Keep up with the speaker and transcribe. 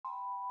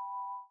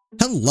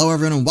Hello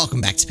everyone and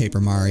welcome back to Paper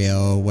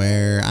Mario,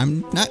 where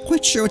I'm not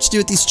quite sure what to do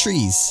with these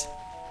trees.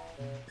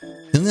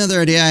 The only other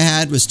idea I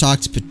had was talk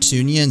to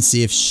Petunia and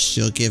see if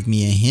she'll give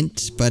me a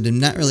hint, but I'm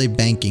not really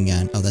banking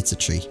on— oh, that's a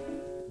tree.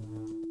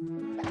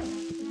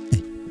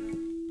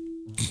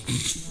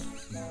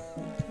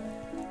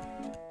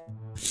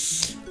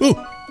 Ooh!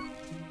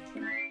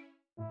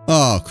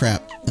 Oh,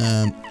 crap.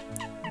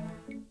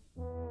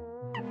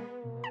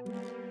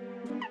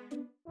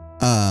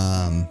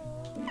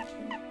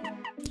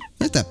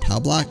 Like that POW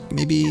block,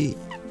 maybe?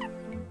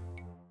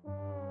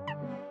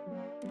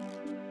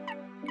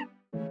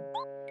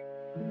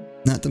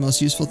 Not the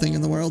most useful thing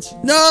in the world?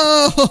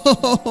 No!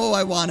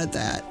 I wanted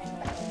that.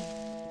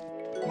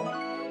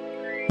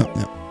 Oh,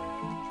 no.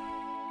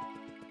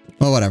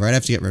 Well, whatever. I'd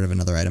have to get rid of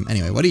another item.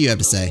 Anyway, what do you have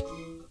to say?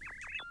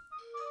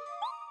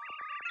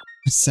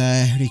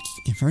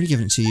 I've already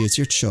given it to you. It's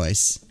your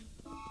choice.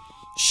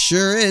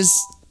 Sure is.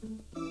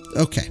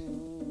 Okay.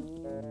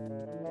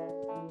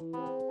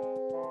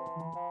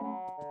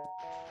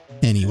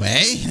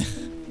 Anyway.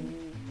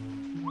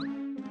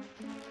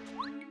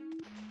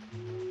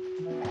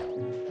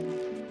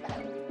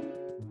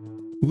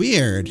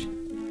 Weird.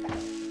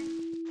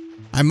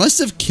 I must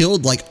have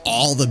killed, like,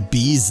 all the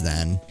bees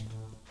then.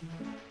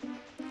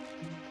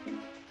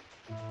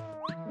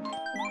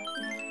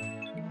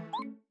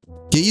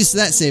 Get used to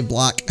that save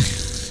block.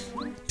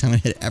 I'm gonna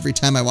hit it every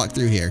time I walk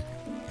through here.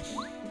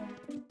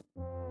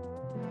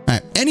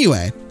 Alright,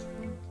 anyway.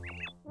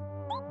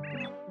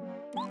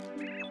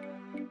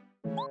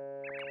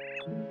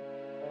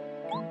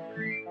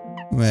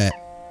 Wait.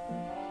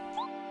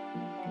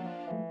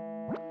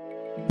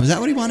 Was that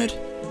what he wanted?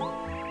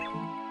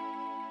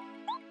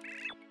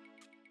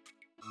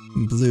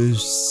 Blue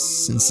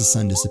since the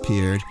sun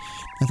disappeared.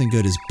 Nothing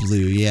good is blue.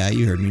 Yeah,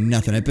 you heard me.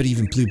 Nothing. I bet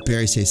even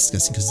blueberries taste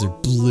disgusting because they're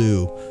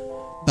blue.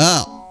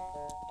 Oh.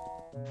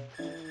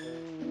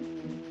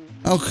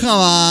 Oh, come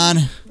on.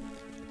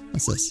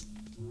 What's this?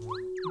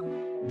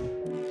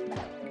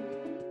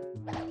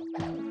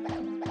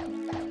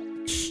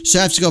 So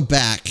I have to go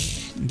back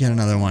and get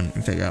another one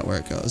and figure out where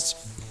it goes.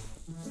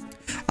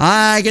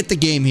 I get the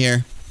game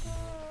here.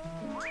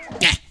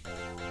 Yeah.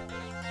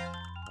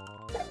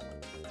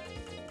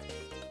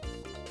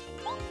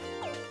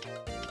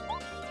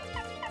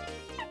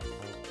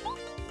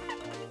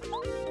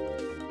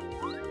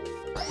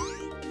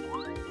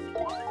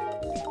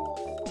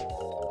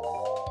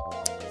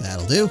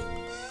 That'll do.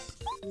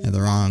 I have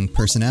the wrong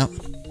person out.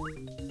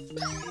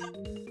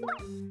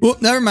 Oh,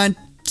 never mind.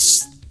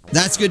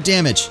 That's good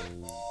damage.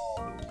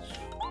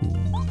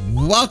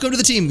 Welcome to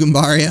the team,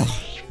 Goombario.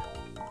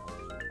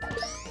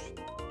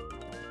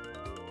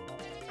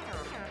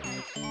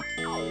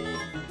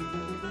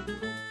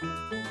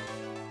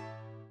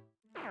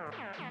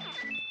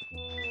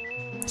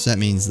 So that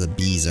means the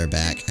bees are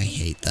back. I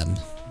hate them.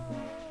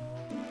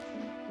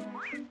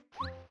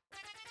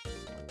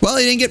 Well,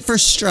 he didn't get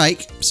first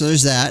strike, so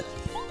there's that.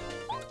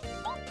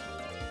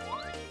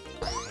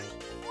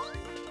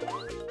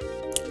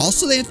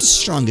 Also, they aren't the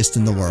strongest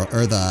in the world,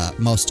 or the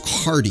most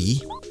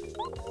hardy.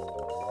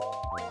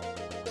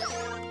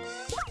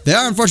 They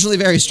are unfortunately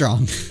very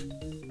strong.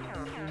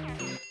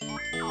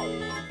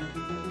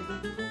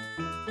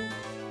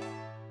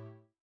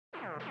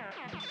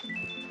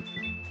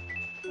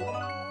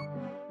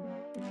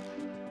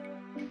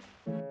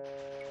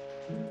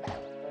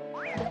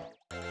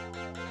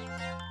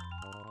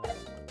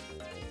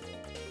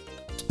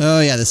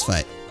 Oh yeah, this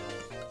fight.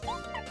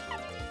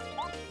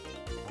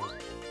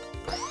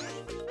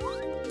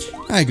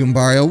 Hi,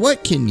 Goombario,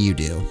 what can you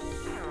do?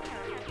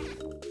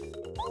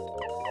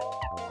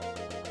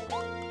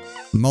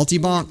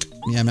 Multi-bonk?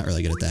 Yeah, I'm not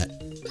really good at that.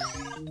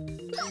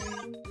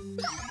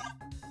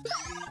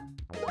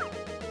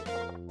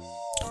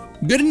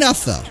 Good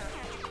enough, though.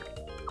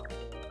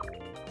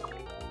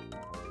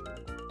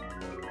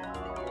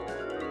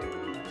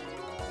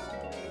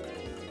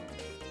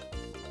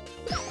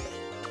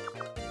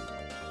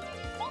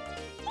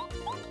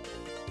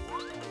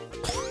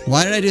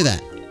 Why did I do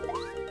that?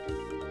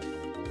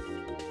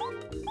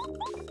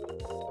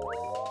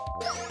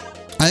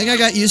 I think I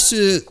got used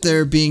to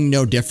there being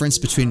no difference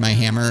between my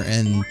hammer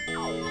and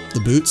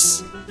the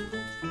boots,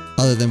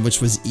 other than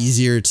which was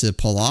easier to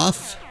pull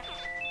off.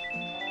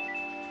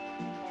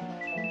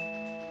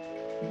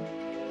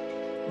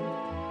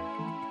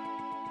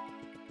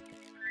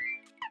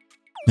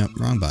 Nope,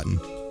 wrong button.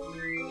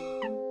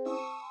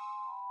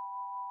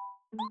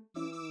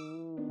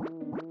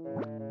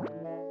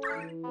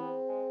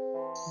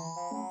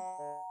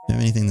 Do you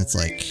have anything that's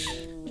like...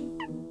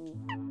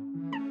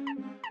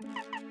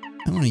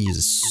 I want to use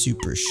a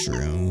super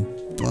shroom,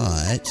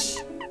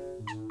 but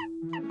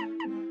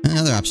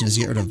another option is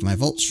to get rid of my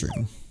volt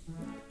shroom.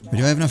 Or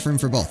do I have enough room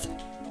for both?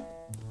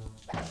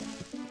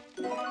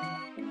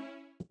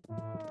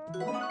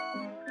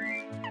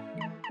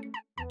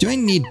 Do I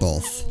need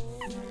both?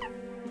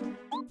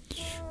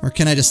 Or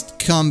can I just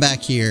come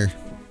back here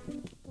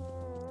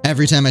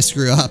every time I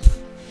screw up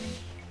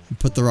and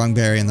put the wrong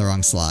berry in the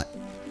wrong slot?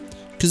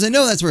 Because I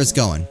know that's where it's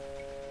going.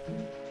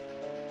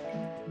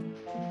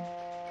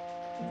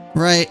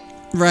 Right,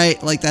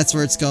 right, like that's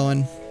where it's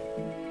going.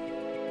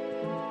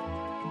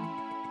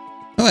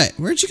 Oh wait,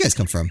 where'd you guys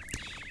come from?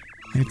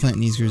 Every plant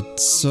needs good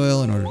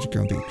soil in order to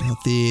grow big,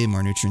 healthy,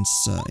 more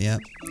nutrients,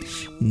 yep.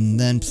 And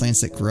then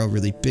plants that grow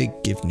really big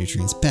give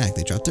nutrients back.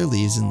 They drop their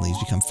leaves and leaves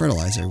become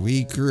fertilizer.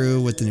 We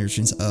grew with the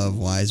nutrients of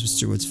Wise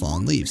Wisterwood's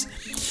fallen leaves.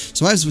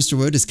 So Wise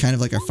Wisterwood is kind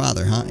of like our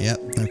father, huh? Yep,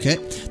 okay.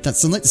 That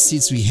sunlight the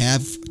seeds we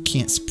have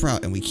can't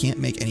sprout, and we can't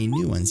make any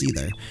new ones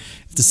either.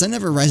 If the sun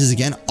never rises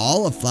again,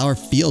 all of Flower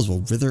Fields will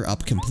wither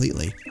up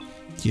completely.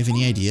 Do you have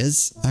any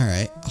ideas?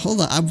 Alright,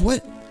 hold on,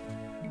 what?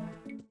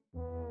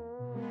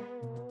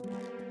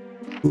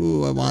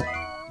 Ooh,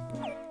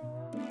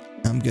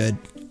 I'm good.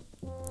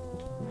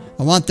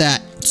 I want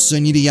that, so I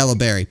need a yellow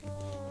berry.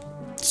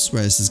 This is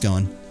where this is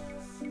going.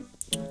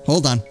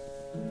 Hold on.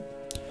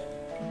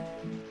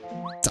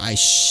 I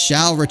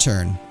shall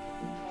return.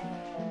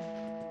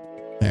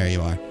 There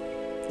you are.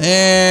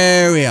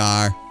 There we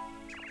are.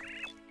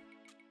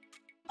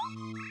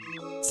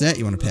 Is that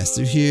you want to pass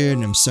through here?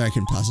 And I'm sorry I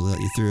couldn't possibly let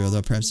you through,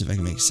 although perhaps if I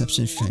can make an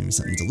exception, if you find me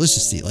something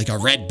delicious to eat, like a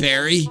red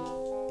berry.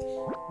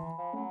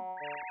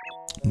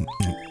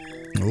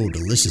 Oh,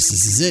 delicious.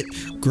 This is it.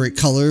 Great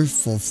color,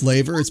 full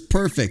flavor. It's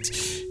perfect.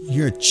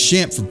 You're a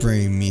champ for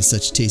bringing me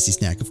such a tasty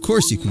snack. Of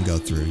course you can go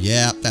through.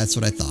 Yeah, that's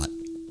what I thought.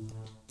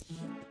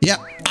 Yep.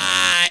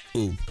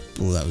 Ooh,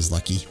 that was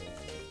lucky.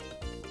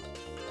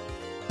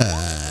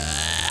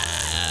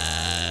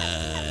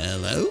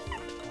 Hello?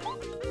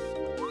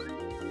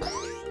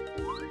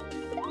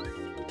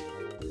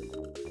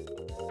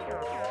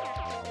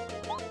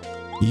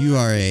 You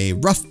are a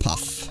rough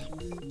puff.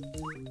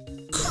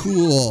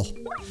 Cool.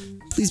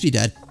 Please be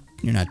dead.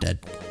 You're not dead.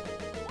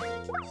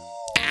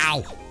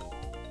 Ow!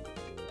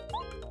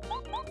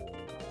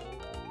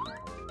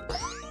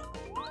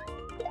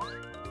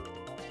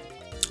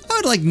 I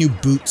would like new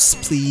boots,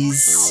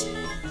 please.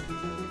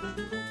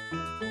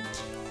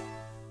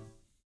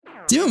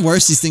 It's even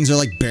worse, these things are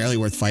like barely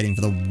worth fighting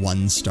for the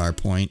 1-star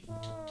point.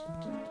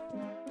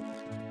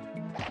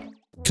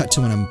 Cut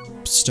to when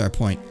I'm star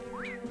point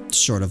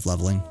short of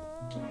leveling.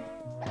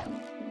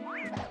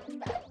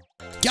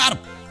 Got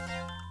him!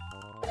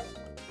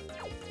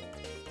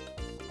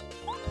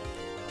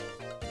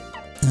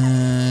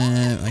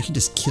 I can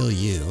just kill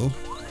you.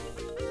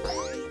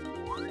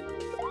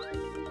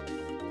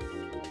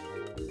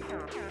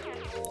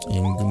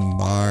 And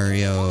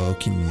Mario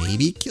can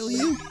maybe kill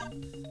you?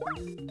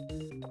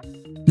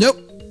 Nope!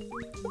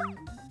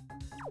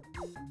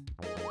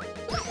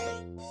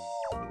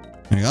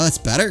 There we go, that's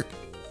better.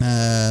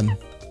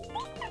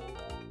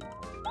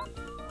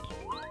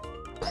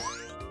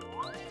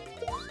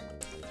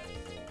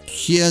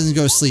 She doesn't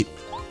go to sleep.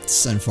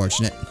 It's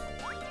unfortunate.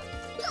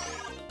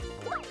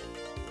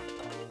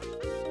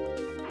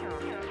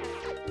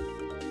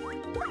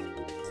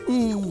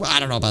 Ooh, I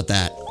don't know about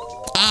that.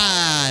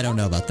 I don't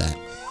know about that.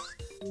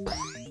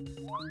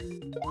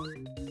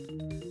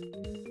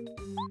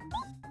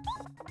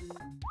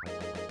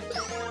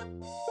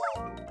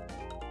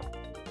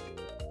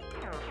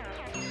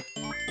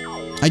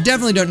 I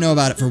definitely don't know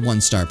about it for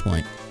 1-star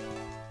point.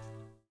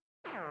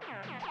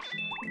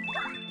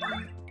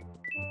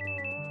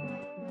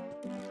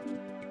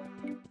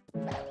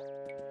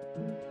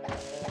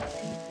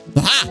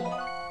 Aha!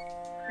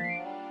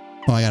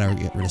 Oh, I gotta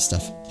get rid of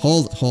stuff.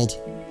 Hold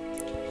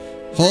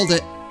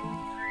it.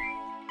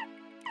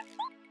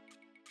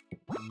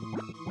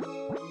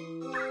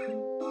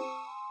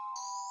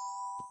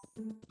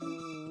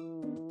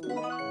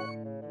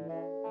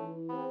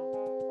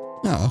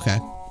 Oh, okay.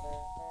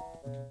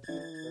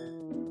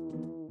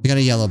 We got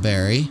a yellow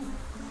berry.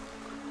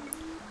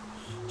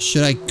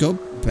 Should I go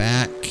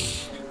back?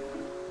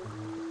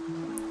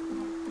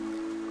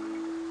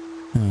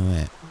 Oh,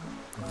 wait.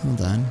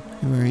 Hold on.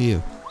 Who are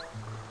you?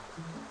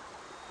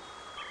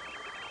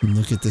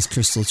 Look at this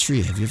crystal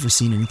tree. Have you ever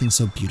seen anything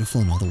so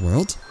beautiful in all the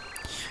world?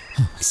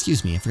 Oh,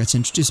 excuse me, I forgot to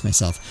introduce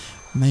myself.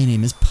 My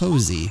name is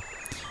Posy.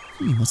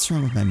 What's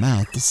wrong with my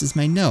mouth? This is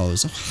my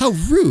nose. Oh, how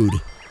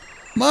rude!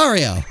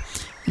 Mario!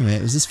 Anyway,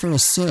 it was this fertile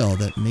soil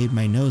that made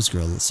my nose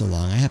grow so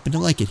long. I happen to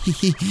like it.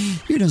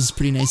 Your nose is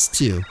pretty nice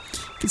too.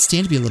 Could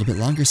stand to be a little bit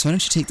longer, so why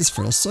don't you take this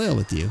fertile soil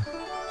with you?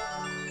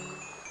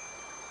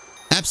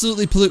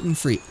 Absolutely pollutant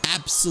free.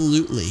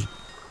 Absolutely.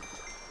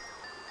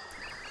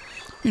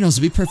 Your nose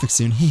will be perfect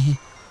soon.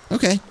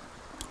 Okay.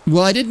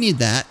 Well, I did need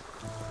that.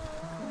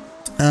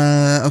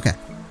 Okay.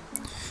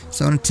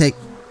 So I'm gonna take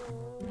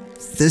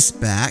this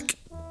back.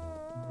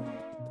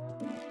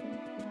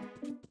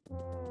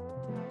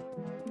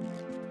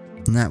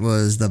 And that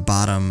was the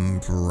bottom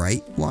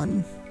right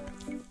one.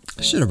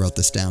 I should have wrote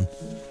this down.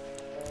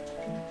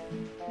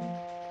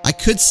 I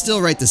could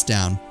still write this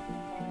down.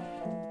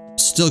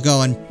 Still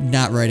going,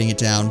 not writing it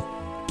down.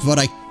 But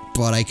I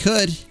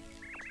could.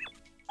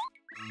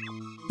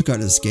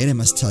 Regarding this gate, I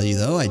must tell you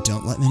though, I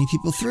don't let many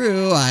people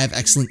through. I have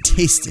excellent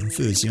taste in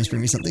food, so you must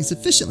bring me something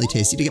sufficiently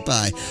tasty to get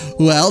by.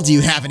 Well, do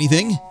you have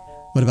anything?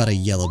 What about a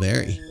yellow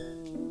berry?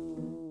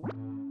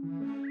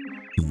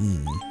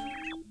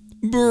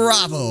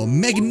 Bravo!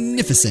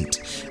 Magnificent!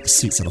 A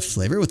sweet subtle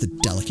flavor with a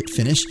delicate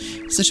finish.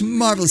 Such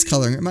marvelous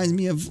coloring. It reminds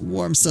me of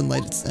warm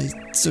sunlight I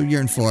so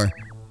yearn for.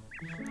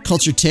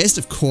 Cultured taste,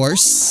 of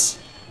course.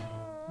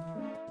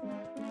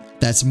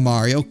 That's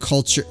Mario.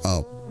 Culture...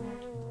 Oh.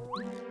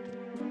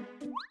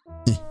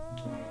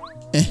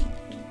 I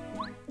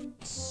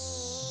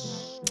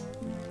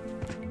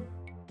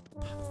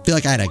feel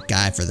like I had a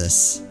guy for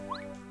this.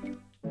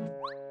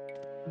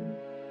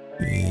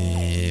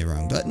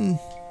 Wrong button.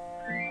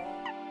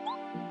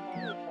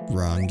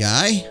 Wrong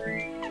guy.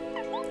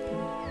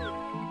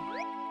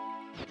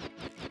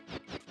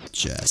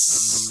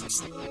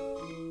 Just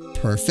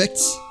perfect.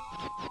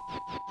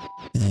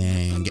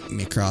 And get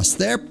me across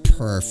there.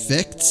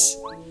 Perfect.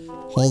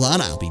 Hold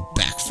on, I'll be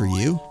back for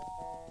you.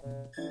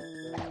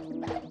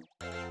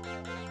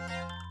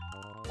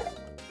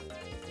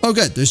 Oh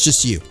good, there's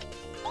just you.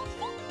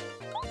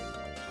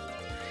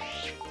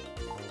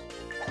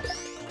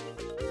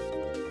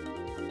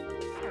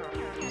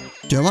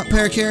 Do I want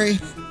Parakarry?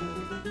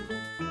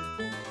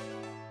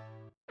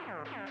 I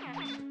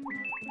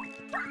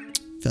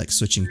feel like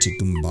switching to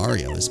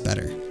Goombario is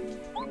better.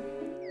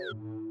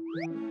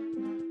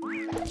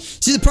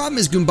 See, the problem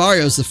is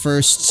Goombario is the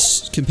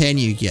first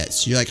companion you get.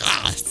 So you're like,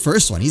 ah,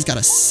 first one, he's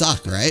gotta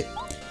suck, right?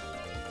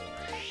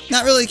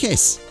 Not really the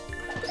case.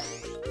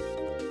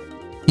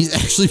 He's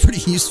actually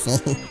pretty useful.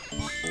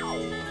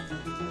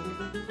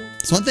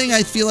 So one thing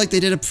I feel like they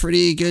did a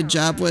pretty good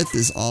job with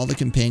is all the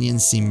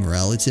companions seem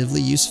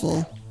relatively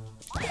useful.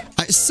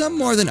 Some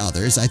more than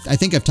others. I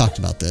think I've talked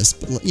about this,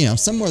 but you know,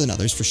 some more than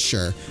others for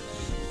sure.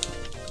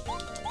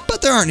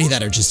 But there aren't any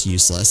that are just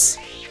useless.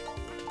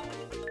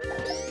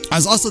 I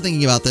was also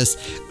thinking about this.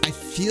 I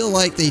feel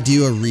like they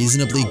do a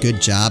reasonably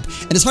good job,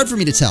 and it's hard for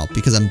me to tell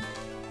because I'm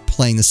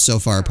playing this so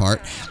far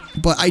apart,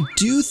 but I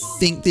do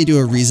think they do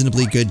a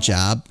reasonably good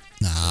job.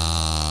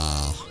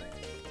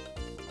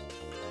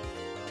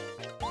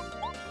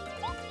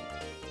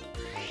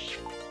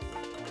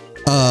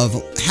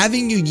 Of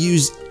having you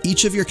use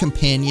each of your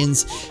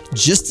companions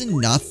just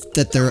enough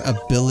that their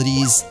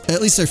abilities,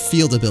 at least their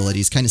field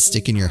abilities, kind of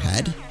stick in your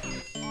head.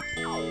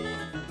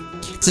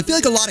 Because I feel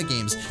like a lot of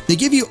games, they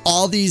give you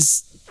all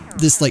this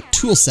like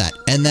tool set,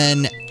 and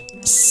then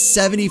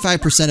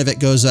 75% of it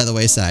goes by the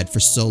wayside for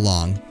so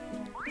long.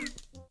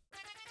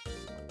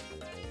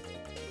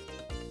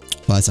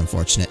 Well, that's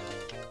unfortunate.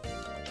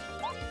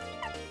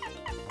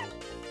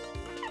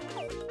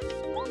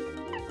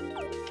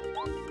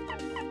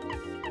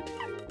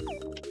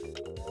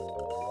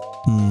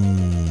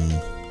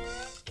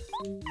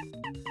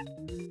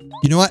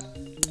 You know what?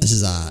 This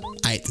is, I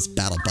hate this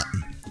battle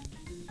button.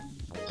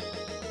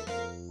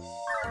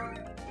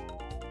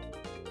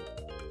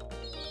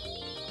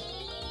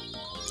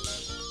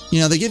 You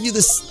know, they give you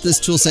this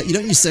tool set. You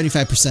don't use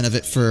 75% of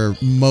it for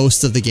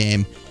most of the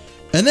game.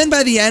 And then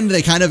by the end,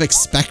 they kind of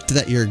expect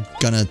that you're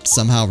gonna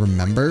somehow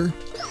remember.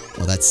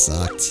 Well, that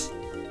sucked.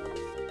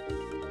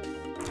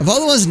 Of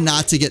all the ones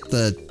not to get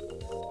the...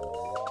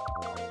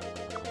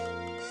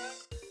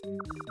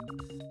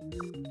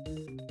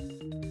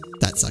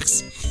 That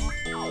sucks.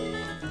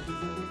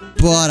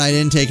 But I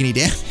didn't take any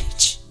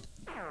damage.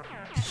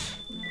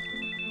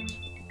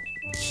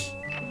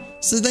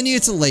 So then you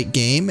get to late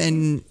game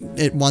and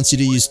it wants you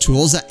to use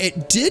tools that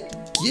it did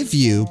give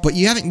you, but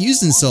you haven't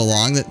used in so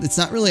long that it's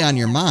not really on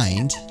your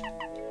mind.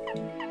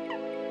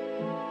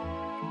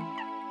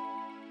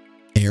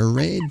 Air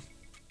raid?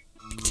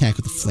 Attack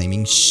with a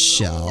flaming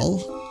shell.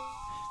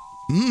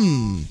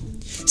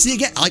 See,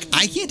 again, like,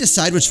 I can't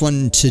decide which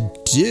one to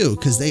do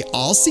because they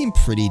all seem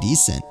pretty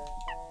decent.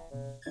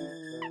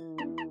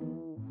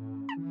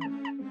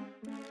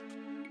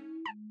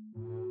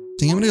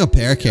 I think I'm gonna go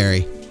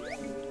Parakarry.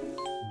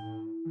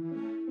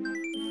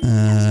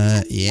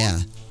 Yeah.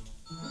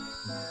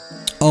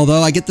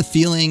 Although I get the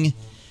feeling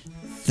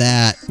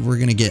that we're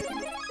gonna get...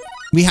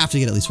 We have to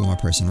get at least one more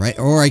person, right?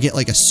 Or I get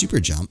like a super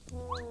jump.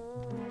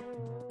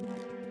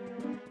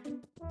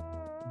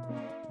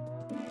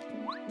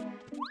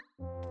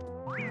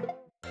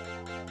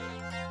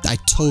 I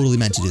totally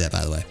meant to do that,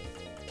 by the way.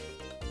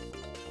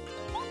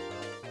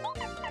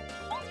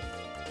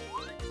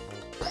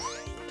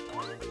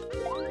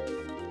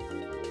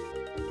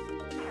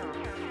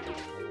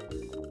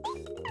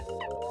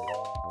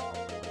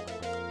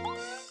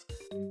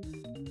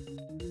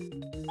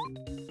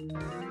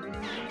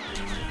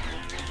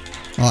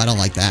 Oh, I don't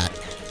like that.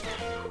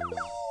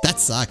 That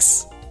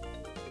sucks.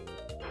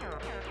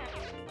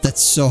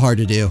 That's so hard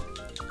to do.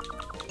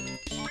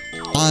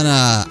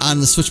 On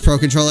the Switch Pro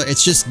controller,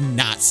 it's just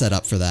not set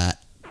up for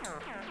that.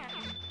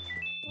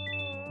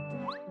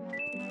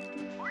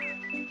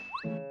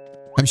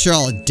 I'm sure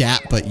I'll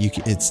adapt, but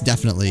it's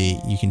definitely,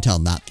 you can tell,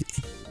 not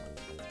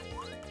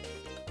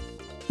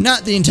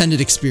the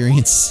intended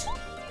experience.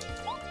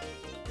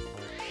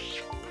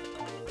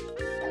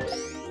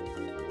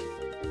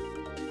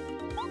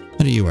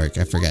 How do you work?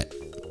 I forget.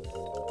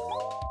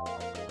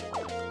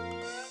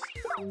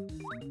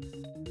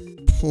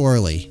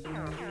 Poorly.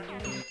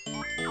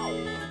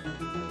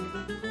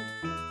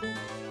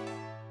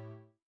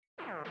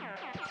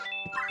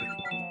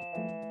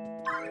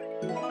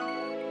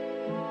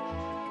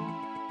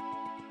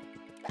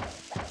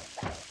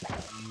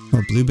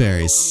 Oh,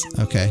 blueberries.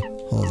 Okay,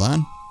 hold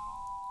on.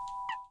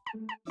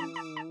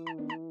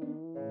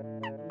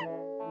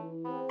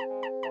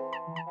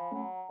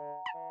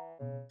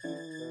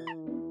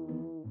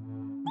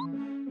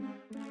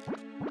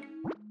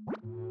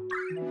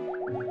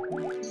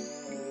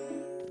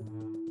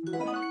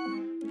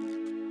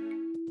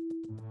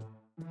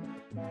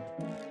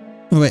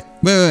 Oh, wait.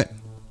 Oh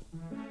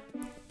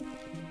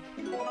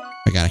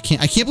my god, I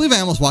can't believe I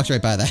almost walked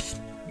right by that.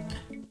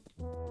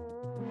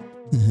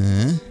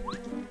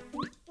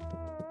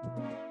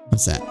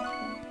 What's that?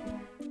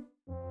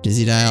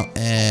 Dizzy dial?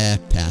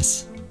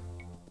 Pass.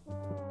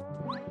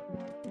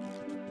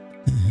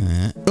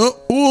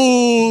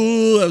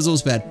 Oh, that was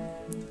almost bad.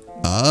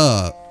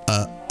 Oh,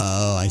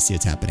 I see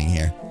what's happening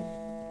here.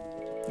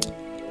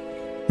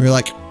 We're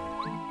like,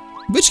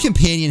 which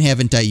companion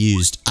haven't I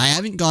used? I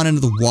haven't gone into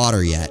the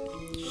water yet.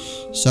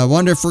 So I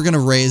wonder if we're gonna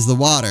raise the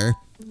water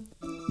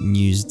and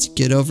use it to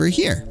get over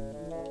here.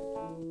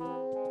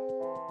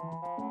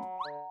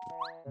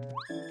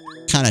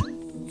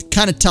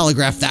 Kind of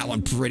telegraphed that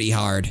one pretty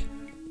hard.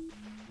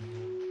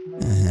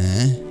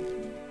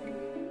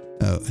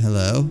 Oh,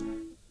 hello.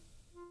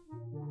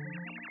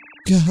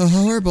 Oh,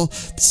 horrible.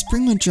 The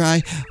spring went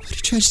dry. What a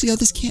tragedy. Oh,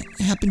 this can't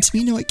happen to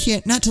me. No, it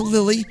can't. Not to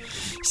Lily.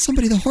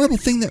 Somebody, the horrible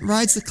thing that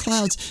rides the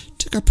clouds,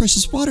 took our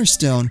precious water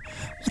stone.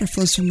 Water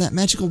flows from that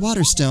magical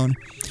water stone.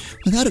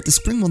 Without it, the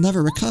spring will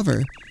never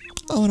recover.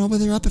 Oh, and I'll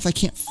wither up if I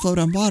can't float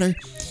on water.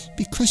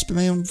 Be crushed by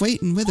my own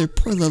weight and wither.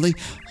 Poor Lily.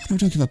 Oh, no,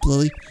 don't give up,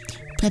 Lily.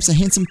 Perhaps a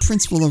handsome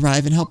prince will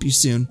arrive and help you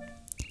soon.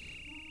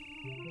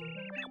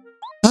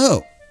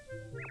 Oh.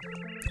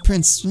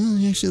 Prince, well,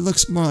 he actually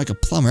looks more like a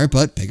plumber,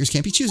 but beggars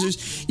can't be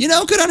choosers. You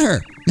know, good on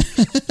her.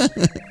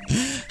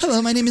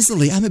 Hello, my name is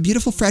Lily. I'm a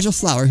beautiful, fragile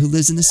flower who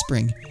lives in the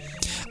spring.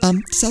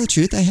 To tell the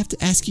truth, I have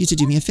to ask you to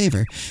do me a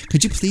favor.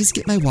 Could you please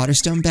get my water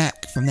stone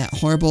back from that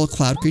horrible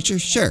cloud creature?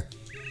 Sure.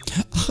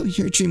 Oh,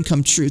 you're a dream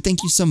come true.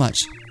 Thank you so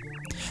much.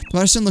 The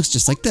water stone looks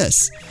just like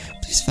this.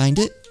 Please find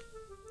it.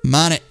 I'm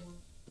on it.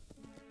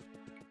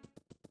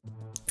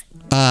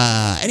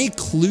 Any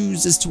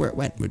clues as to where it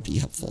went would be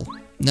helpful.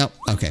 Nope.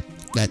 Okay.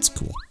 That's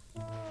cool.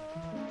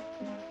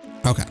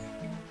 Okay.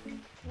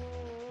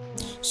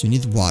 So we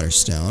need the water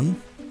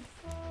stone.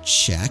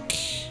 Check.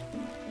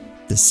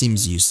 This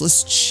seems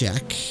useless.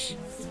 Check.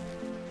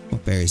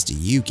 What berries do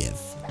you give?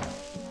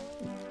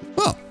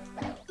 Oh.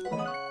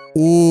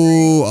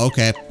 Ooh,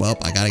 okay. Well,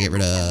 I gotta get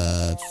rid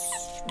of...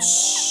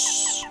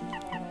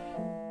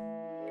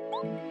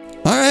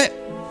 Alright.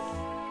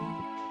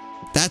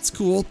 That's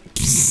cool.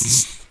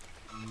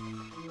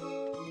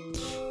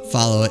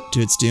 Follow it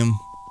to its doom.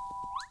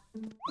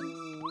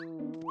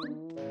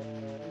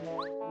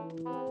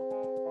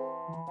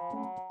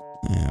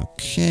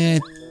 Okay.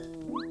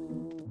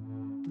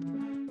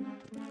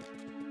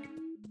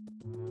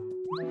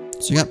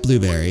 So we got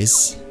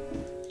blueberries.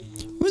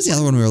 What was the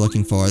other one we were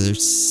looking for?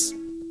 There's...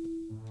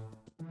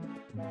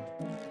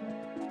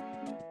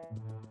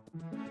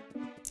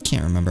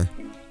 Can't remember.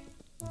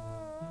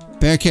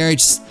 Bear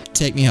carriage,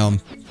 take me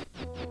home.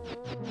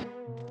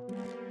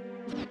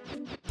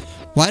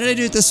 Why did I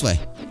do it this way?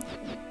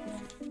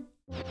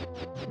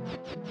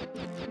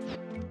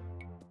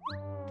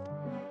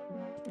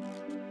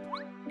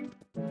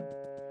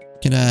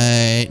 Can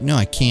I... No,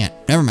 I can't.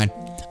 Never mind.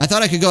 I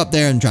thought I could go up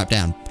there and drop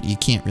down. But you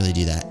can't really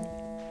do that.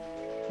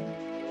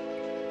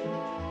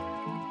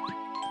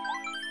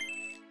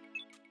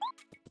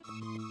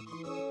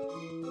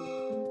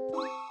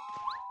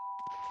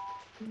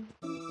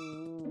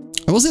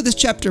 I will say this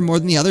chapter more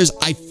than the others,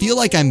 I feel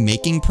like I'm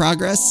making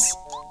progress.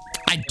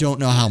 I don't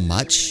know how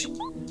much.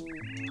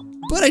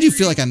 But I do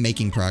feel like I'm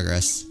making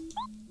progress.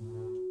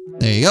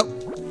 There you go.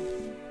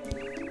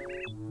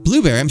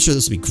 Blueberry, I'm sure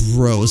this will be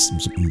gross.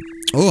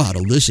 Oh, how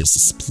delicious. A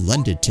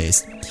splendid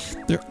taste.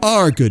 There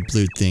are good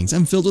blue things.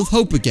 I'm filled with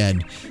hope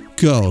again.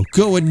 Go.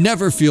 Go and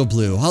never feel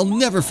blue. I'll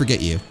never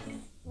forget you.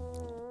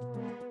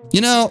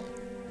 You know,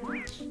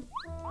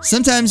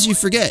 sometimes you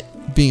forget,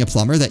 being a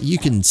plumber, that you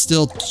can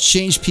still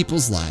change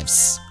people's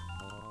lives.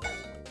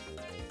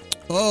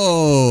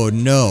 Oh,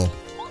 no.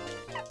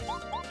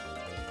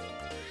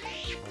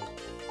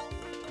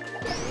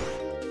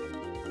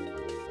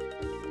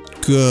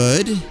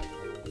 Good.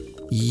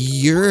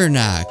 You're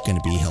not going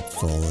to be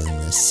helpful in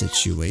this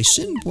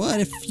situation.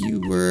 What if you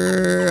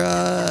were,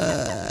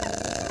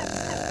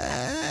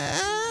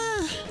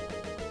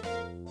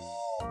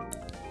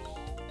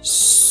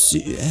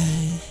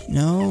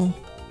 no?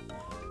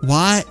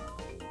 What?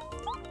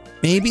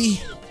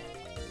 Maybe?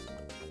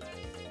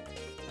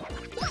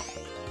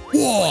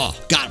 Whoa!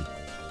 Got him!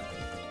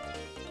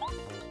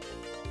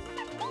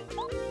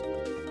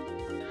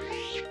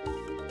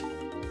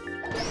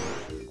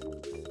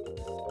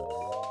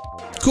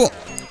 Cool.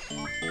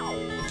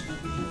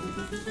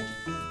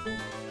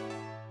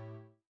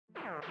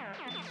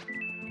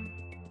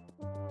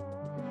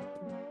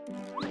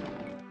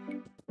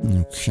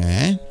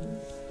 Okay.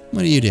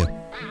 What do you do?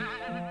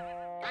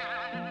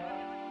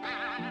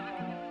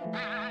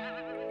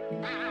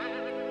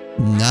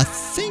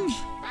 Nothing?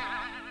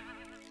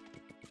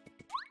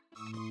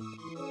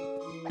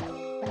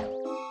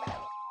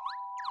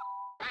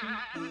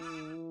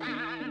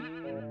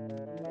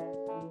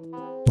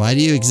 Why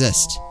do you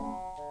exist?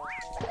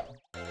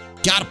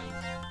 Got him!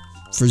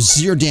 For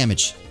 0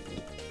 damage.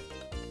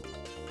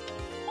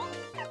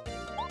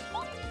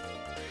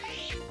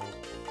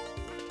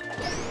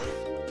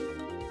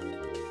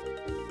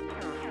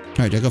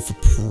 Alright, do I go for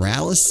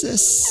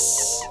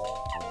paralysis?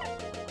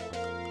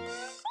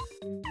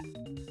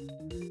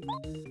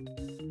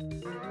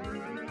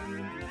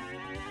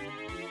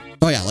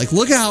 Oh yeah, like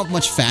look at how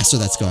much faster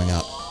that's going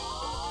up.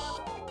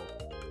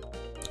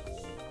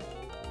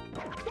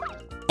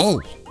 Oh,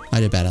 I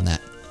did bad on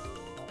that.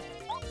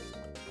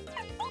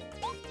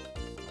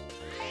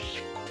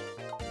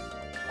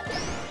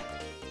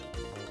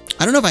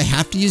 I don't know if I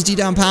have to use D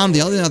down pound.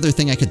 The only other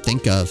thing I could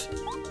think of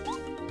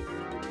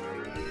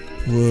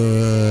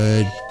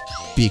would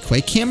be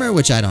Quake Hammer,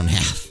 which I don't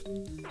have.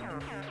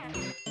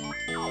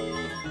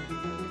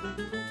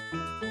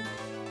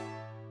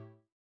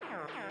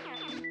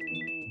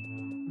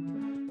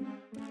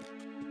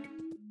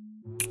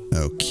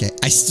 Okay,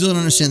 I still don't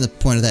understand the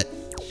point of that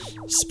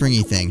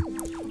springy thing.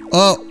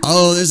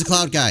 Oh, there's a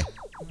cloud guy.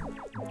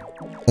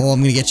 Oh,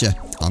 I'm gonna get you.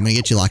 I'm gonna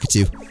get you,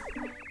 Lakitu.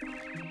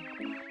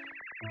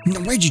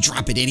 Where'd you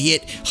drop it,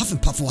 idiot? Huff and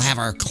Puff will have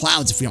our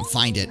clouds if we don't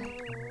find it.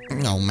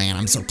 Oh man,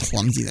 I'm so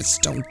clumsy. That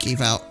stone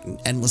gave out an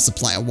endless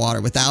supply of water.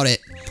 Without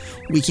it,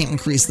 we can't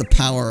increase the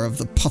power of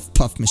the Puff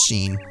Puff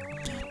machine.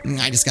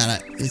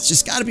 It's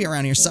just gotta be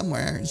around here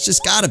somewhere. It's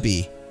just gotta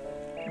be.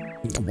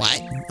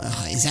 What?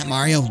 Is that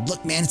Mario?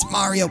 Look, man, it's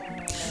Mario.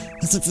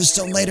 Let's look for the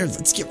stone later.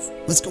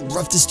 Let's go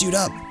rough this dude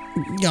up.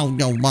 No,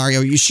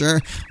 Mario, you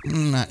sure?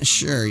 I'm not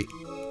sure.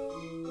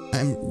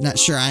 I'm not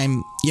sure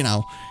I'm,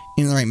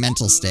 in the right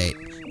mental state.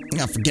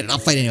 Oh, forget it. I'll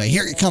fight anyway.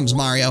 Here it comes,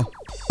 Mario.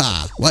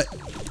 What?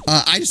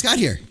 I just got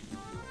here.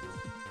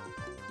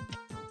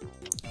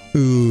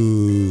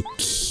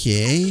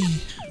 Okay.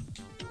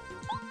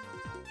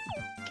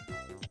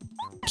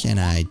 Can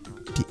I...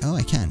 Oh,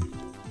 I can.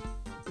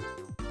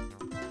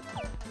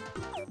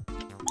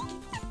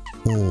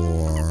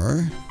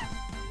 Or...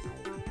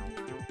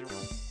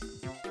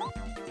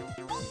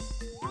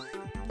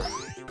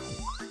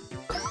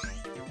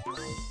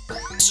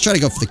 let's try to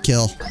go for the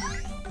kill.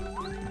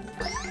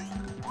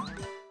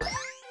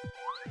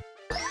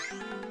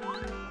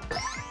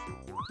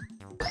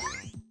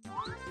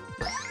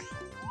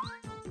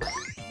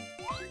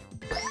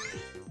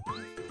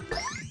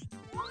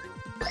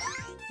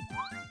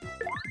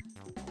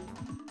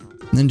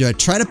 And then do I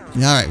try to...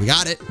 Alright, we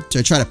got it. Do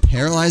I try to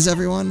paralyze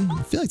everyone?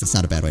 I feel like that's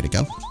not a bad way to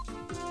go.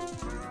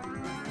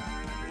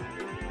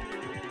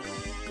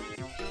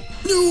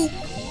 No!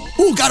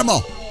 Ooh, got them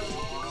all!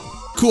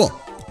 Cool.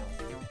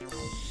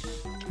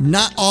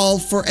 Not all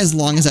for as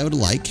long as I would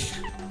like.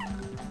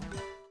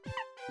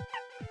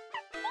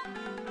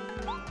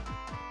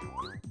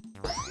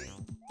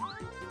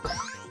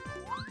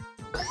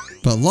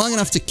 But long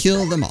enough to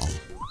kill them all.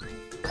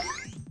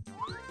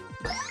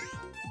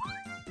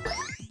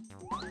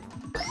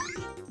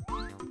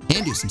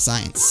 And do some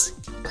science.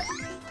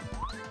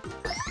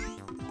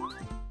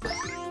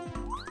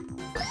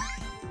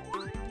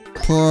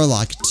 Poor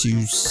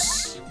Lakitus.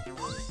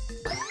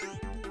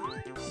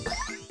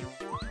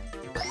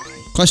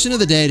 Question of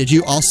the day, did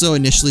you also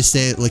initially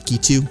say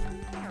Lakitu?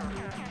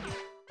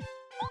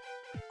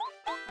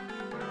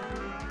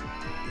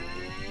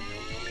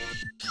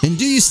 And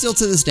do you still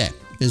to this day?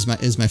 Is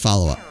my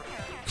follow-up.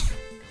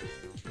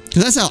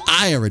 Because that's how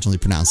I originally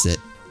pronounced it.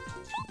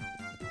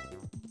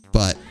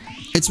 But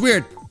it's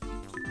weird.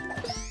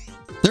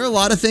 There are a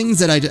lot of things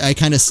that I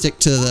kind of stick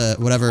to the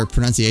whatever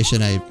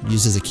pronunciation I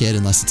used as a kid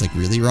unless it's like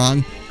really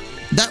wrong.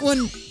 That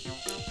one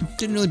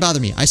didn't really bother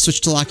me. I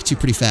switched to Lakitu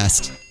pretty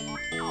fast.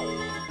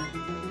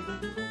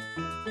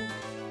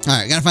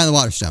 Alright, gotta find the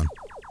water stone.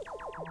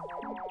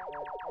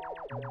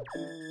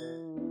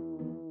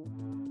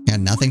 Got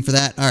nothing for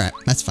that? Alright,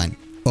 that's fine.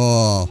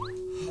 Oh,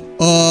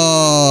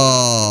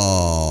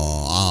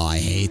 I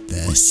hate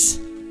this.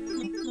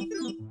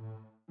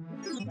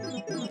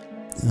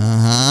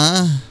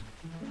 Uh-huh.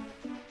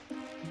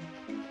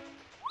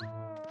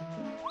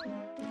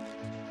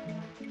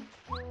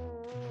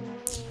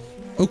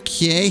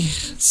 Okay,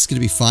 this is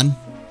gonna be fun.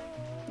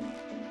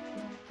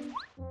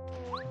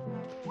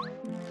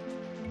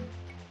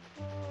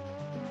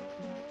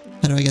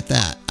 How do I get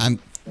that?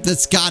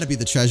 That's gotta be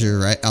the treasure,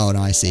 right? Oh, no,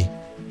 I see.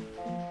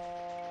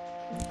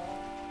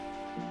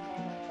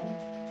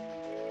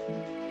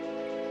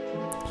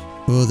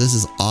 Oh, this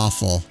is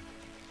awful.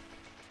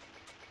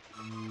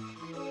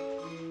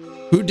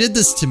 Who did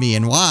this to me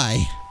and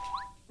why?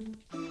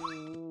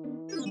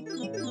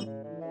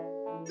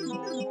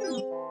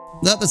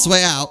 Nope, that's the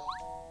way out.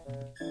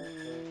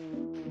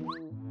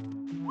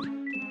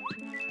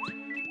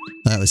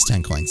 That was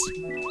 10 coins.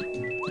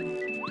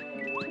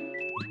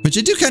 Which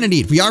I do kind of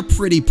need. We are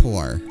pretty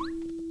poor.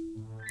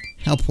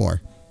 How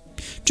poor?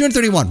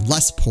 231,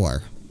 less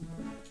poor.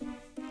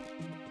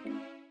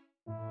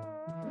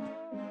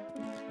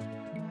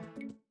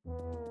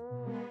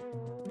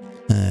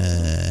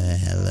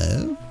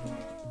 Hello?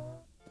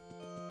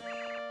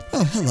 Oh,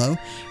 Oh, hello.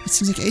 It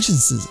seems like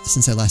ages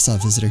since I last saw a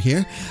visitor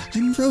here.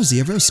 I'm Rosie,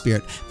 a rose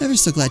spirit. I'm ever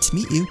so glad to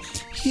meet you.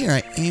 Here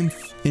I am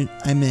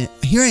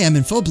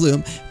in full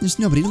bloom, and there's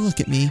nobody to look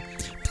at me.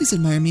 Please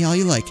admire me all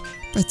you like.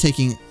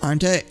 Breathtaking,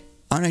 aren't I?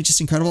 Aren't I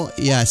just incredible?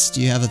 Yes,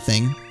 do you have a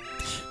thing?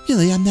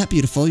 Really, I'm that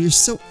beautiful. You're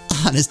so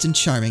honest and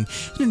charming.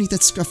 Underneath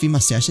that scruffy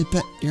mustache, I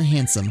bet you're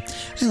handsome.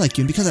 I like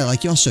you, and because I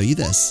like you, I'll show you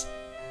this.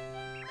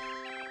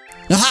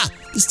 Aha!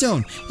 The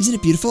stone! Isn't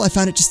it beautiful? I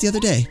found it just the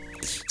other day.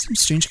 Some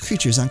strange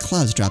creatures on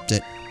clouds dropped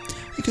it.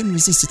 I couldn't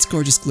resist its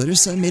gorgeous glitter,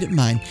 so I made it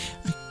mine.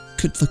 I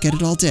could look at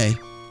it all day.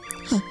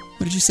 Huh,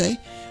 what did you say?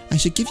 I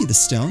should give you the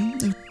stone?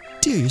 Oh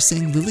dear, you're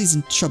saying Lily's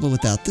in trouble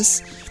without this?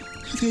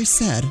 How very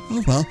sad.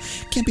 Oh well,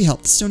 can't be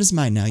helped. The stone is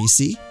mine now, you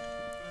see.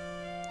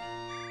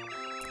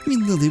 You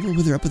mean Lily will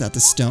wither up without the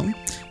stone?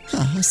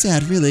 Huh, how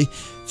sad, really.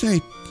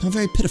 How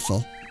very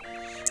pitiful.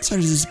 It's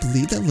hard to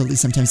disbelieve that Lily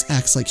sometimes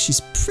acts like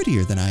she's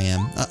prettier than I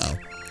am. Uh-oh.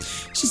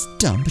 She's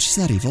dumb, but she's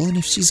not evil, and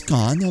if she's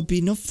gone, there'll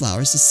be no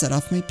flowers to set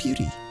off my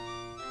beauty.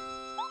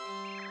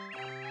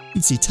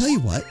 And see, tell you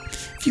what,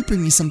 if you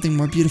bring me something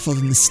more beautiful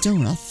than the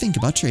stone, I'll think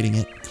about trading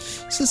it.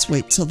 So let's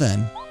wait till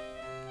then.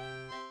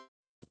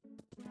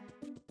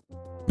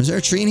 Was there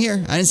a tree in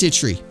here? I didn't see a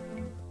tree.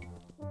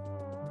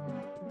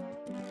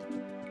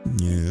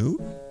 No.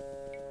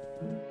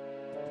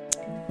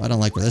 Well, I don't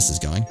like where this is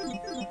going.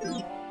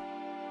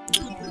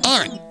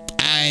 Alright.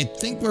 I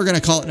think we're going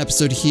to call it an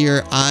episode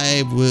here.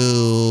 I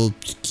will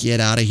get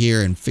out of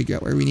here and figure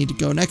out where we need to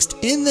go next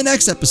in the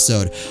next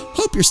episode.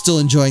 Hope you're still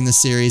enjoying the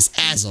series.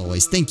 As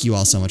always, thank you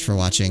all so much for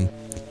watching,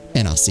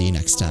 and I'll see you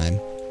next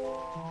time.